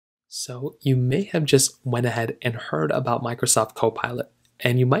So you may have just went ahead and heard about Microsoft Copilot,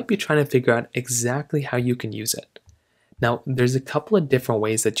 and you might be trying to figure out exactly how you can use it. Now, there's a couple of different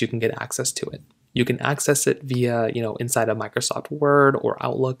ways that you can get access to it. You can access it via, inside of Microsoft Word or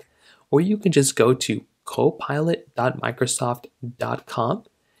Outlook, or you can just go to copilot.microsoft.com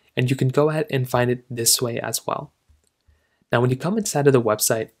and you can go ahead and find it this way as well. Now, when you come inside of the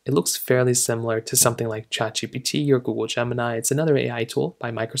website, it looks fairly similar to something like ChatGPT or Google Gemini. It's another AI tool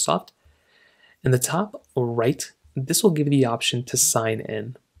by Microsoft. In the top right, this will give you the option to sign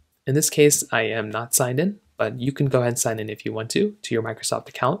in. In this case, I am not signed in, but you can go ahead and sign in if you want to your Microsoft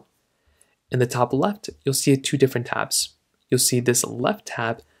account. In the top left, you'll see two different tabs. You'll see this left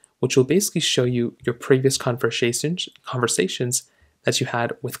tab, which will basically show you your previous conversations that you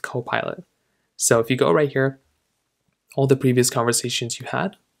had with Copilot. So if you go right here, all the previous conversations you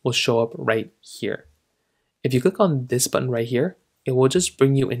had will show up right here. If you click on this button right here, it will just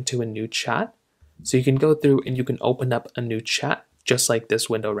bring you into a new chat. So you can go through and you can open up a new chat just like this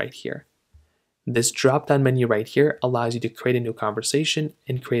window right here. This drop-down menu right here allows you to create a new conversation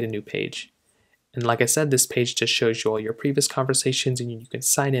and create a new page. And like I said, this page just shows you all your previous conversations and you can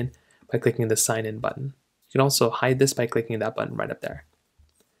sign in by clicking the sign in button. You can also hide this by clicking that button right up there.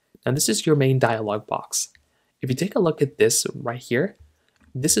 Now this is your main dialog box. If you take a look at this right here,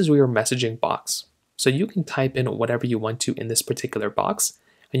 this is your messaging box. So you can type in whatever you want to in this particular box,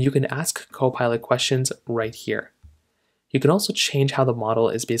 and you can ask Copilot questions right here. You can also change how the model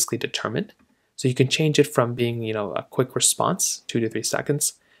is basically determined. So you can change it from being, a quick response, 2 to 3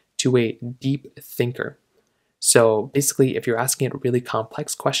 seconds, to a deep thinker. So basically, if you're asking it really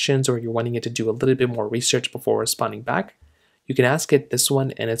complex questions or you're wanting it to do a little bit more research before responding back, you can ask it this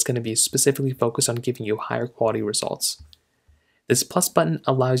one and it's going to be specifically focused on giving you higher quality results. This plus button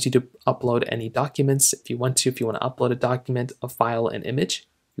allows you to upload any documents if you want to. If you want to upload a document, a file, an image,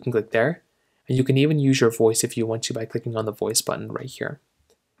 you can click there. And you can even use your voice if you want to by clicking on the voice button right here.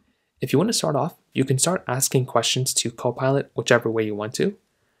 If you want to start off, you can start asking questions to Copilot whichever way you want to.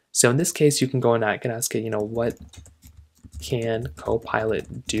 So in this case, you can go and I can ask it, what can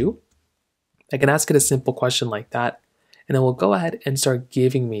Copilot do? I can ask it a simple question like that. And it will go ahead and start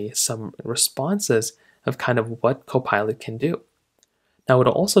giving me some responses of kind of what Copilot can do. Now,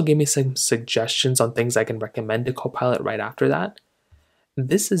 it'll also give me some suggestions on things I can recommend to Copilot right after that.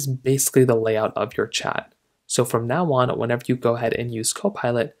 This is basically the layout of your chat. So from now on, whenever you go ahead and use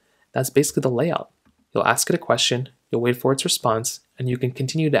Copilot, that's basically the layout. You'll ask it a question, you'll wait for its response, and you can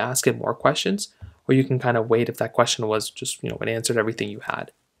continue to ask it more questions, or you can kind of wait if that question was just, it answered everything you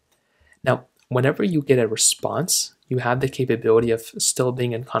had. Now, whenever you get a response, you have the capability of still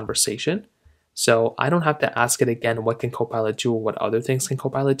being in conversation. So I don't have to ask it again, what can Copilot do or what other things can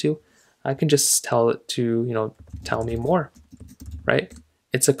Copilot do? I can just tell it to, tell me more, right?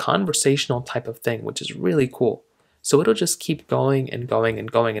 It's a conversational type of thing, which is really cool. So it'll just keep going and going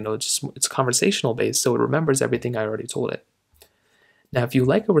and going, and it's conversational based, so it remembers everything I already told it. Now, if you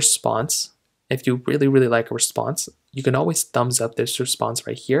like a response, if you really, really like a response, you can always thumbs up this response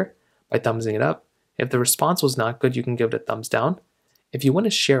right here by thumbsing it up. If the response was not good, you can give it a thumbs down. If you want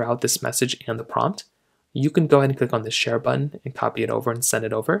to share out this message and the prompt, you can go ahead and click on the share button and copy it over and send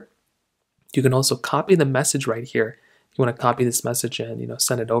it over. You can also copy the message right here. If you want to copy this message and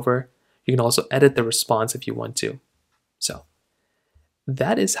send it over. You can also edit the response if you want to. So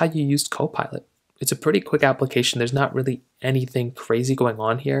that is how you use Copilot. It's a pretty quick application. There's not really anything crazy going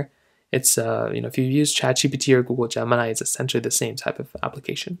on here. It's if you use ChatGPT or Google Gemini, it's essentially the same type of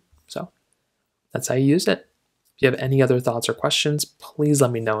application. So that's how you use it. If you have any other thoughts or questions, please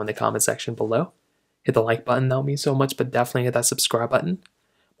let me know in the comment section below. Hit the like button, that would mean so much, but definitely hit that subscribe button.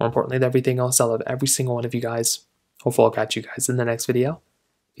 More importantly than everything else, I love every single one of you guys. Hopefully I'll catch you guys in the next video.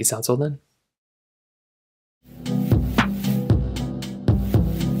 Peace out till then.